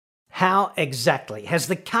How exactly has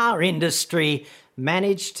the car industry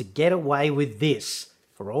managed to get away with this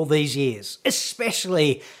for all these years,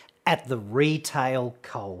 especially at the retail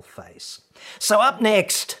coalface? So up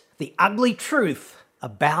next, the ugly truth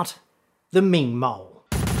about the Ming Mole.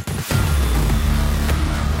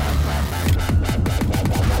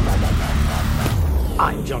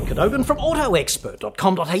 I'm John Cadogan from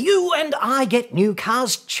AutoExpert.com.au, and I get new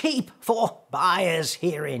cars cheap for buyers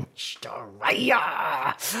here in Australia.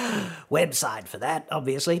 Website for that,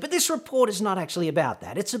 obviously, but this report is not actually about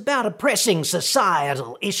that. It's about a pressing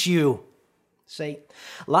societal issue. See,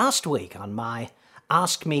 last week on my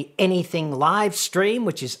Ask Me Anything live stream,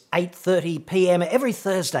 which is 8:30 p.m. every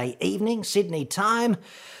Thursday evening, Sydney time,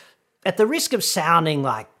 at the risk of sounding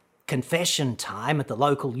like confession time at the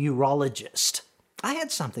local urologist, I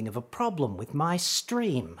had something of a problem with my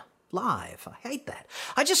stream live. I hate that.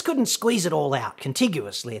 I just couldn't squeeze it all out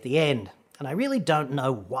contiguously at the end, and I really don't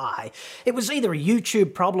know why. It was either a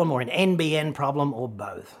YouTube problem or an NBN problem or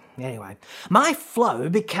both. Anyway, my flow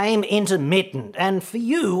became intermittent, and for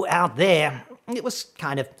you out there, it was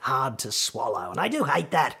kind of hard to swallow, and I do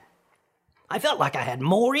hate that. I felt like I had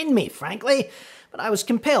more in me, frankly, but I was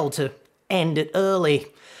compelled to end it early.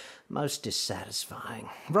 Most dissatisfying.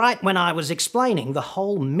 Right when I was explaining the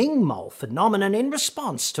whole Ming Mole phenomenon in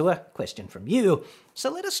response to a question from you. So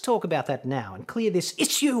let us talk about that now and clear this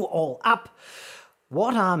issue all up.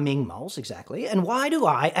 What are Ming Moles exactly, and why do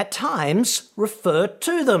I, at times, refer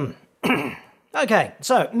to them? Okay,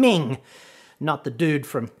 so Ming, not the dude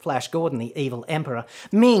from Flash Gordon, the evil emperor.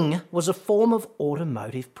 Ming was a form of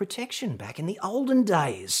automotive protection back in the olden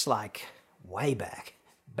days, like way back.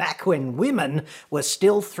 Back when women were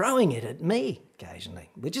still throwing it at me occasionally,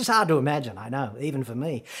 which is hard to imagine, I know, even for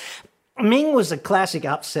me. Ming was a classic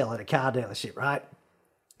upsell at a car dealership, right?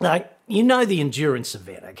 Like, you know the endurance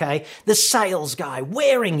event, okay? The sales guy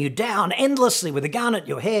wearing you down endlessly with a gun at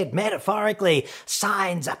your head, metaphorically,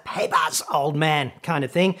 signs of papers, old man kind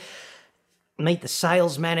of thing. Meet the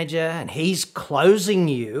sales manager and he's closing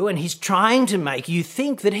you and he's trying to make you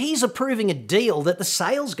think that he's approving a deal that the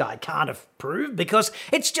sales guy can't approve because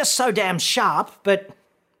it's just so damn sharp, but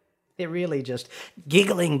they're really just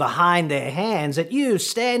giggling behind their hands at you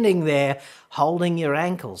standing there holding your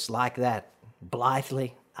ankles like that,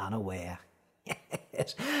 blithely unaware.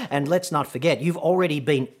 Yes. And let's not forget, you've already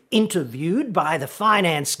been interviewed by the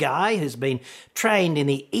finance guy who's been trained in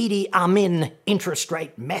the Idi Amin interest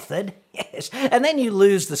rate method. Yes. And then you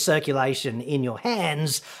lose the circulation in your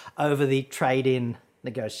hands over the trade-in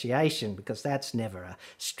negotiation, because that's never a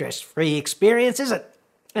stress-free experience, is it?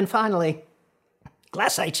 And finally,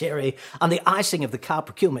 glacé cherry on the icing of the car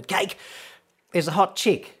procurement cake is a hot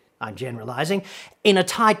chick, I'm generalising, in a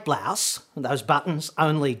tight blouse, those buttons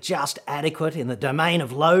only just adequate in the domain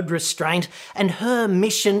of load restraint, and her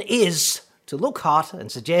mission is to look hot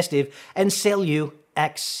and suggestive and sell you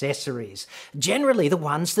accessories, generally the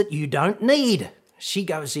ones that you don't need. She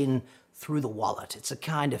goes in through the wallet. It's a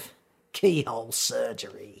kind of keyhole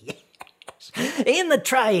surgery. In the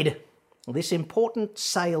trade, this important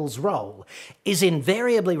sales role is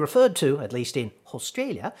invariably referred to, at least in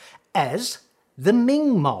Australia, as the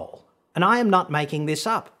Ming Mole. And I am not making this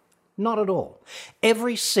up. Not at all.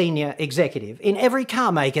 Every senior executive in every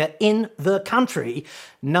car maker in the country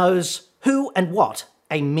knows who and what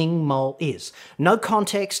a Ming Mole is. No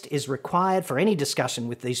context is required for any discussion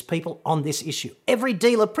with these people on this issue. Every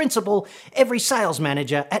dealer principal, every sales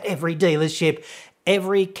manager at every dealership,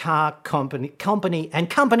 every car company,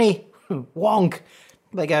 wonk,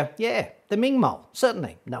 they go, yeah, the Ming Mole,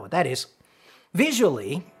 certainly know what that is.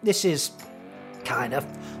 Visually, this is kind of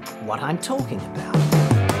what I'm talking about.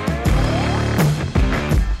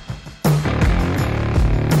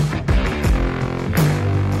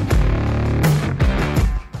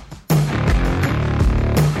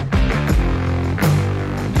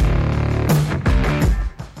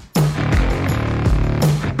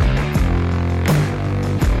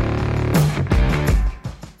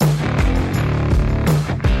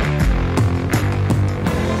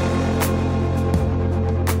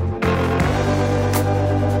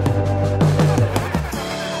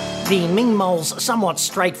 The Ming Mole's somewhat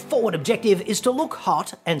straightforward objective is to look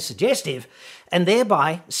hot and suggestive and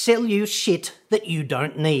thereby sell you shit that you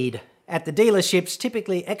don't need at the dealership's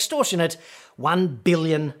typically extortionate 1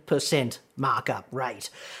 billion% markup rate.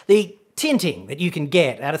 The tinting that you can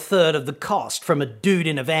get at a third of the cost from a dude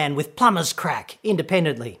in a van with plumber's crack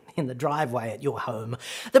independently in the driveway at your home.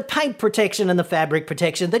 The paint protection and the fabric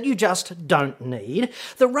protection that you just don't need.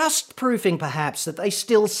 The rust proofing perhaps that they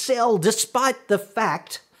still sell despite the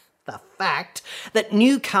fact that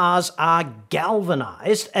new cars are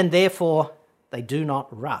galvanised and therefore they do not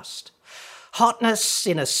rust. Hotness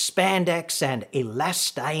in a spandex and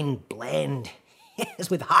elastane blend, yes,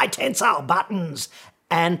 with high tensile buttons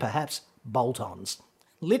and perhaps bolt-ons.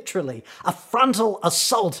 Literally a frontal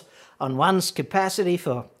assault on one's capacity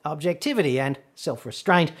for objectivity and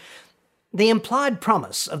self-restraint. The implied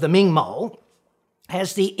promise of the Ming Mole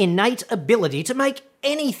has the innate ability to make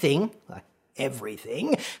anything, like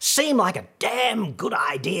everything, seem like a damn good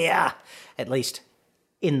idea, at least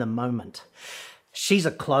in the moment. She's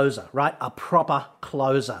a closer, right? A proper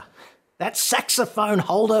closer. That saxophone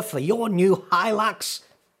holder for your new Hilux?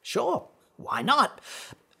 Sure, why not?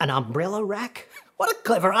 An umbrella rack? What a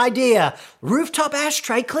clever idea. Rooftop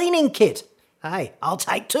ashtray cleaning kit. Hey, I'll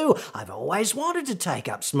take two. I've always wanted to take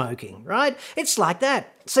up smoking, right? It's like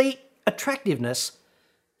that. See, attractiveness,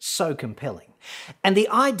 so compelling. And the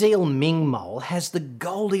ideal Ming Mole has the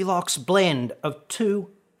Goldilocks blend of two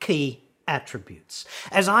key attributes.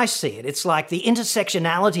 As I see it, it's like the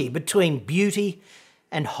intersectionality between beauty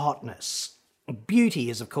and hotness.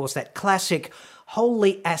 Beauty is, of course, that classic,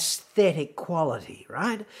 wholly aesthetic quality,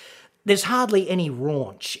 right? There's hardly any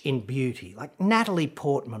raunch in beauty, like Natalie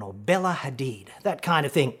Portman or Bella Hadid, that kind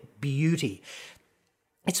of thing. Beauty.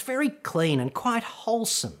 It's very clean and quite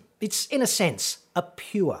wholesome. It's, in a sense, a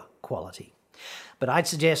pure quality. But I'd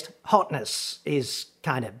suggest hotness is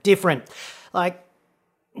kind of different. Like,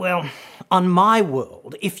 well, on my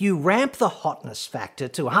world, if you ramp the hotness factor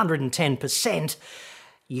to 110%,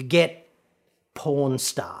 you get porn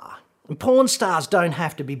star. And porn stars don't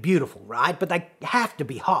have to be beautiful, right? But they have to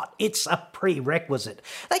be hot. It's a prerequisite.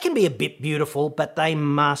 They can be a bit beautiful, but they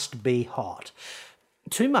must be hot.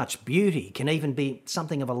 Too much beauty can even be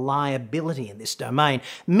something of a liability in this domain.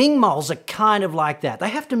 Ming Moles are kind of like that. They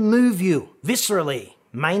have to move you viscerally.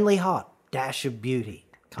 Mainly hot, dash of beauty.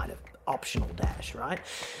 Kind of optional dash, right?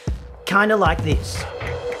 Kind of like this.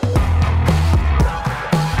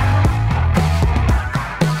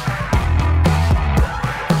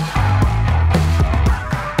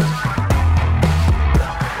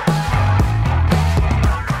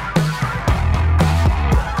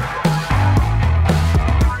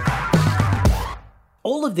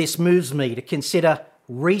 All of this moves me to consider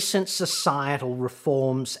recent societal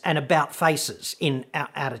reforms and about-faces in our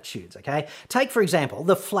attitudes, okay? Take, for example,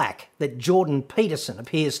 the flack that Jordan Peterson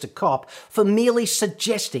appears to cop for merely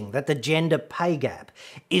suggesting that the gender pay gap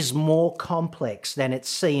is more complex than it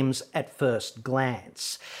seems at first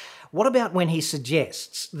glance. What about when he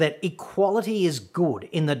suggests that equality is good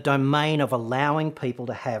in the domain of allowing people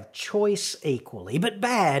to have choice equally, but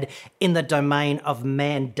bad in the domain of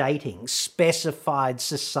mandating specified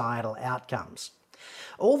societal outcomes?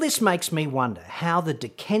 All this makes me wonder how the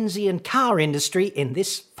Dickensian car industry in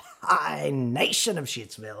this fine nation of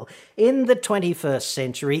Shitsville in the 21st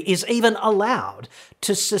century is even allowed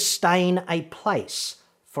to sustain a place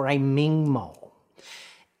for a Ming Mole.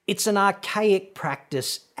 It's an archaic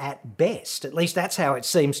practice at best. At least that's how it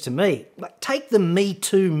seems to me. Like, take the Me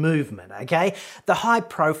Too movement, okay? The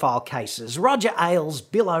high-profile cases, Roger Ailes,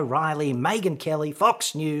 Bill O'Reilly, Megyn Kelly,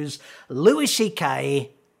 Fox News, Louis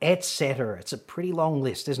C.K., etc. It's a pretty long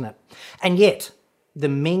list, isn't it? And yet, the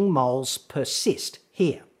Ming Moles persist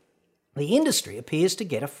here. The industry appears to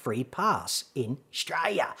get a free pass in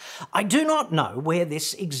Australia. I do not know where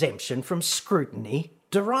this exemption from scrutiny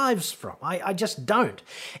derives from. I just don't.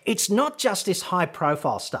 It's not just this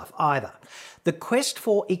high-profile stuff either. The quest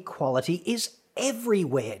for equality is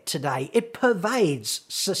everywhere today. It pervades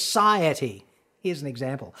society. Here's an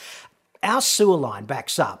example. Our sewer line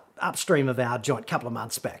backs up upstream of our joint a couple of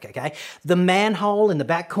months back, okay? The manhole in the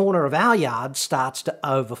back corner of our yard starts to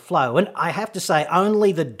overflow, and I have to say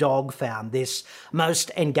only the dog found this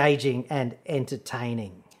most engaging and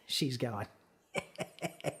entertaining. She's going...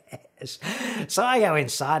 So I go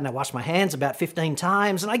inside and I wash my hands about 15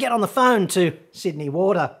 times and I get on the phone to Sydney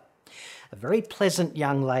Water. A very pleasant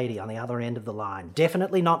young lady on the other end of the line,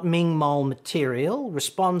 definitely not Ming Mole material,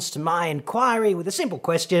 responds to my inquiry with a simple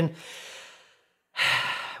question: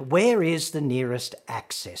 where is the nearest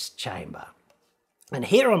access chamber? And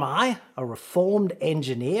here am I, a reformed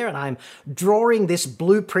engineer, and I'm drawing this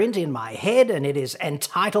blueprint in my head, and it is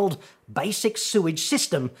entitled Basic Sewage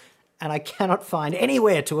System, and I cannot find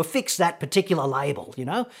anywhere to affix that particular label, you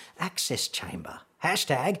know? Access chamber.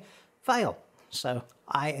 Hashtag fail. So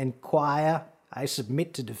I inquire, I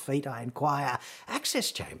submit to defeat, I inquire, access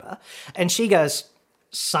chamber. And she goes,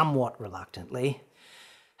 somewhat reluctantly,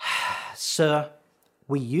 sir,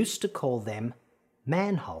 we used to call them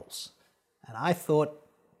manholes. And I thought,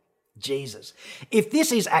 Jesus, if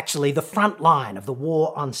this is actually the front line of the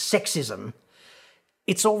war on sexism,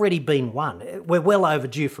 It's already been won. We're well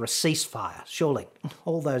overdue for a ceasefire, surely.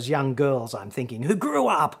 All those young girls, I'm thinking, who grew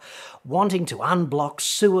up wanting to unblock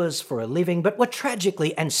sewers for a living, but were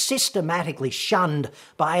tragically and systematically shunned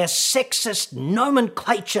by a sexist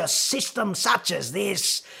nomenclature system such as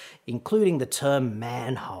this, including the term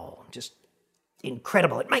manhole. Just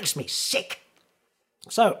incredible. It makes me sick.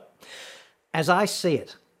 So, as I see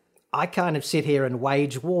it, I kind of sit here and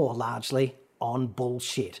wage war largely on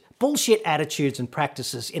bullshit. Bullshit attitudes and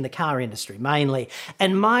practices in the car industry mainly.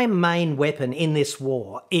 And my main weapon in this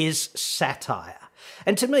war is satire.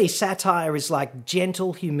 And to me, satire is like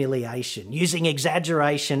gentle humiliation, using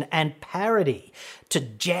exaggeration and parody to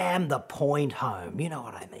jam the point home. You know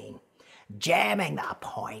what I mean? Jamming the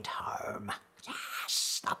point home.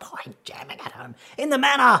 Yes, the point, jamming it home. In the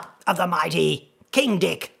manner of the mighty King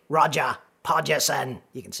Dick Roger Podgerson.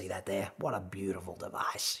 You can see that there. What a beautiful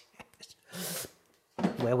device.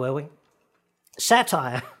 Where were we?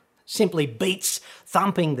 Satire simply beats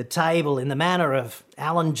thumping the table in the manner of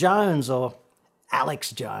Alan Jones or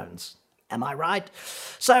Alex Jones. Am I right?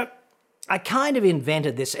 So I kind of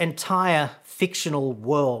invented this entire fictional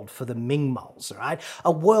world for the Ming Moles, right?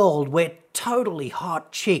 A world where totally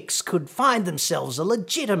hot chicks could find themselves a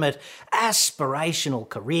legitimate aspirational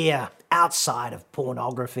career outside of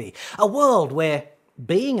pornography. A world where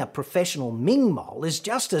being a professional Ming Mole is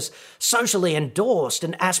just as socially endorsed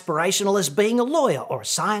and aspirational as being a lawyer or a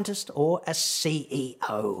scientist or a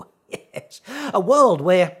CEO. Yes. A world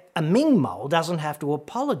where a Ming Mole doesn't have to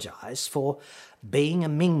apologise for being a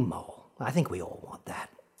Ming Mole. I think we all want that.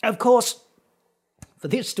 Of course, for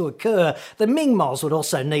this to occur, the Ming Moles would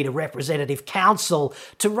also need a representative council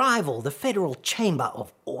to rival the Federal Chamber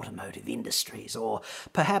of Automotive Industries, or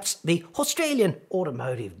perhaps the Australian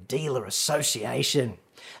Automotive Dealer Association.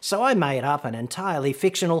 So I made up an entirely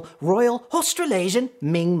fictional Royal Australasian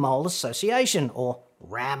Ming Mole Association, or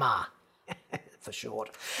RAMA for short.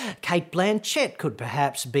 Kate Blanchett could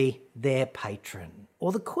perhaps be their patron,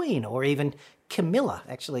 or the Queen, or even Camilla.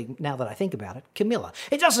 Actually, now that I think about it, Camilla.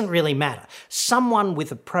 It doesn't really matter. Someone with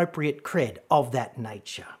appropriate cred of that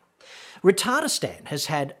nature. Retardistan has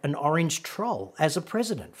had an orange troll as a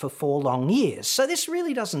president for 4 long years, so this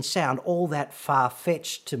really doesn't sound all that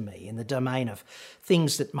far-fetched to me in the domain of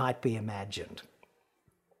things that might be imagined.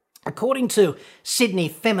 According to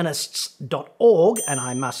sydneyfeminists.org, and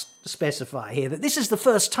I must specify here that this is the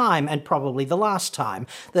first time and probably the last time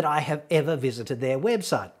that I have ever visited their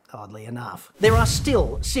website, oddly enough. There are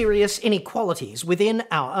still serious inequalities within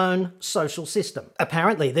our own social system.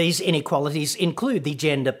 Apparently, these inequalities include the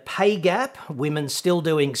gender pay gap, women still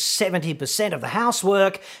doing 70% of the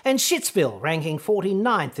housework, and Shitsville ranking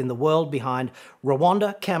 49th in the world behind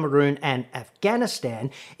Rwanda, Cameroon and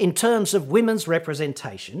Afghanistan in terms of women's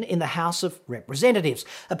representation in the House of Representatives.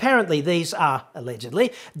 Apparently, these are,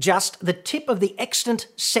 allegedly, just the tip of the extant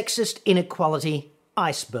sexist inequality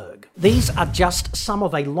iceberg. These are just some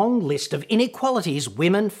of a long list of inequalities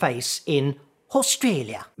women face in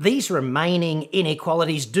Australia. These remaining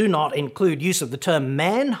inequalities do not include use of the term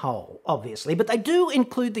manhole, obviously, but they do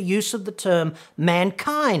include the use of the term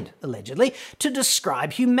mankind, allegedly, to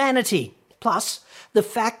describe humanity. Plus, the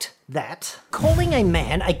fact that calling a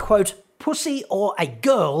man a, quote, pussy or a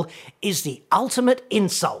girl is the ultimate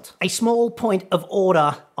insult. A small point of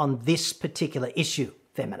order on this particular issue,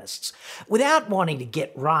 feminists. Without wanting to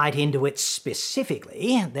get right into it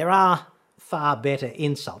specifically, there are far better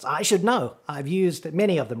insults. I should know. I've used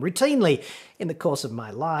many of them routinely in the course of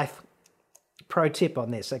my life. Pro tip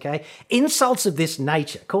on this, okay? Insults of this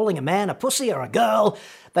nature, calling a man a pussy or a girl,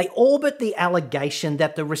 they orbit the allegation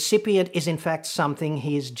that the recipient is in fact something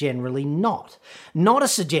he is generally not. Not a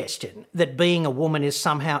suggestion that being a woman is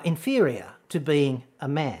somehow inferior to being a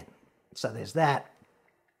man. So there's that.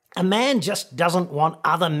 A man just doesn't want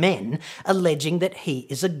other men alleging that he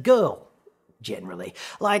is a girl, generally.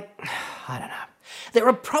 Like, I don't know. There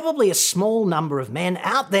are probably a small number of men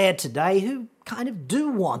out there today who kind of do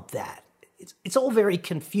want that. It's all very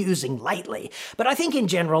confusing lately, but I think in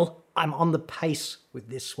general, I'm on the pace with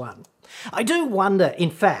this one. I do wonder, in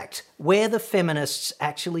fact, where the feminists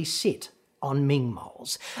actually sit on Ming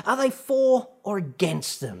Moles. Are they for or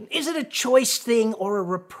against them? Is it a choice thing or a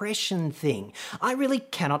repression thing? I really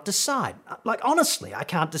cannot decide. Like, honestly, I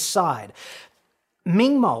can't decide.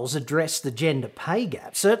 Ming Moles address the gender pay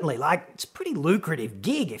gap, certainly. Like, it's a pretty lucrative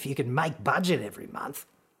gig if you can make budget every month.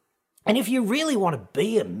 And if you really want to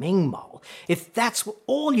be a Ming Mole, if that's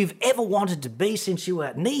all you've ever wanted to be since you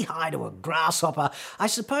were knee-high to a grasshopper, I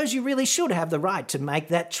suppose you really should have the right to make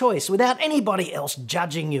that choice without anybody else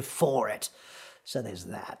judging you for it. So there's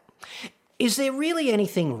that. Is there really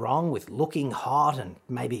anything wrong with looking hot and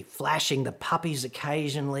maybe flashing the puppies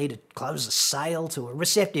occasionally to close a sale to a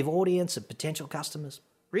receptive audience of potential customers?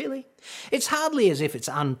 Really? It's hardly as if it's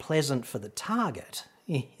unpleasant for the target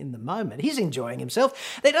in the moment. He's enjoying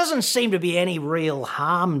himself. There doesn't seem to be any real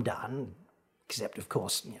harm done, except, of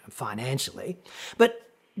course, financially. But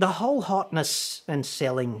the whole hotness and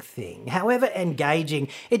selling thing, however engaging,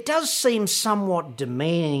 it does seem somewhat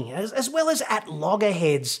demeaning, as well as at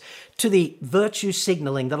loggerheads to the virtue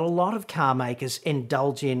signalling that a lot of car makers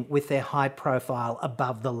indulge in with their high-profile,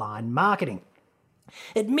 above-the-line marketing.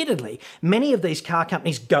 Admittedly, many of these car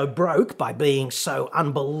companies go broke by being so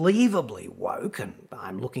unbelievably woke, and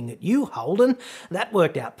I'm looking at you, Holden. That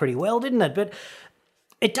worked out pretty well, didn't it? But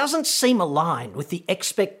it doesn't seem aligned with the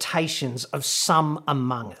expectations of some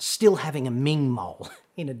among us, still having a Ming Mole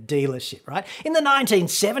in a dealership, right? In the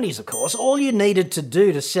 1970s, of course, all you needed to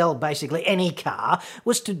do to sell basically any car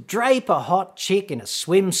was to drape a hot chick in a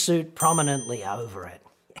swimsuit prominently over it.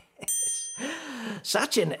 Yes.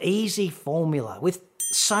 Such an easy formula with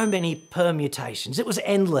so many permutations. It was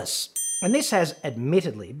endless. And this has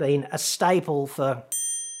admittedly been a staple for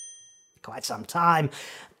quite some time.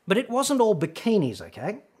 But it wasn't all bikinis,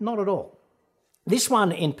 okay? Not at all. This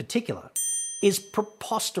one in particular is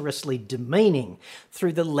preposterously demeaning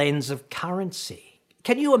through the lens of currency.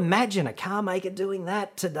 Can you imagine a car maker doing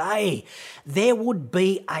that today? There would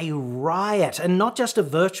be a riot, and not just a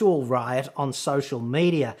virtual riot on social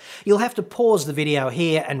media. You'll have to pause the video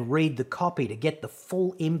here and read the copy to get the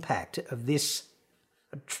full impact of this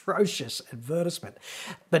atrocious advertisement.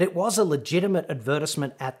 But it was a legitimate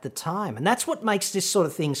advertisement at the time, and that's what makes this sort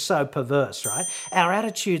of thing so perverse, right? Our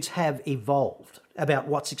attitudes have evolved about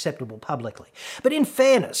what's acceptable publicly. But in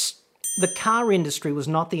fairness, the car industry was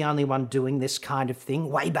not the only one doing this kind of thing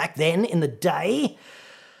way back then in the day.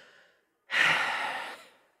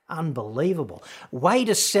 Unbelievable. Way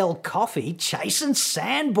to sell coffee, Jason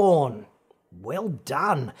Sanborn. Well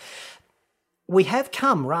done. We have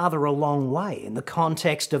come rather a long way in the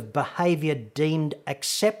context of behaviour deemed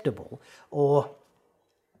acceptable or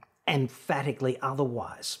emphatically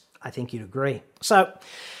otherwise. I think you'd agree. So,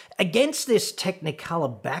 against this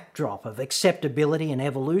technicolor backdrop of acceptability and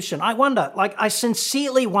evolution, I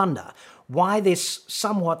sincerely wonder why this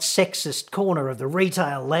somewhat sexist corner of the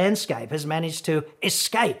retail landscape has managed to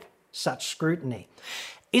escape such scrutiny.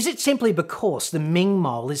 Is it simply because the Ming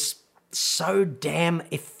Mole is so damn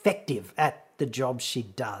effective at the job she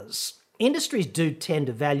does? Industries do tend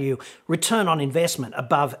to value return on investment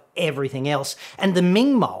above everything else, and the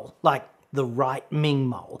Ming Mole, like the right Ming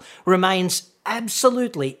Mole, remains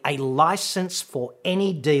absolutely a license for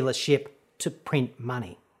any dealership to print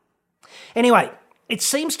money. Anyway, it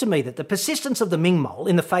seems to me that the persistence of the Ming Mole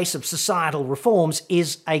in the face of societal reforms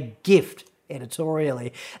is a gift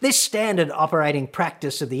editorially. This standard operating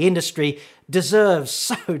practice of the industry deserves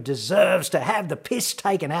to have the piss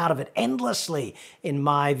taken out of it endlessly, in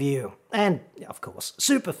my view. And, of course,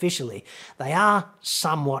 superficially, they are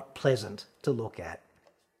somewhat pleasant to look at.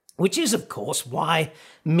 Which is, of course, why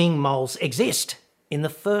Ming Moles exist in the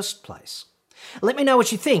first place. Let me know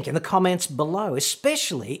what you think in the comments below,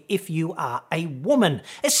 especially if you are a woman,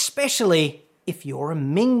 especially if you're a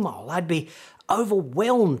Ming Mole. I'd be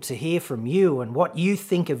overwhelmed to hear from you and what you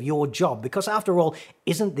think of your job, because after all,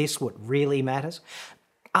 isn't this what really matters?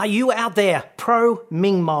 Are you out there pro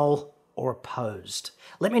Ming Mole or opposed?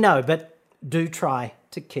 Let me know, but do try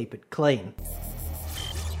to keep it clean.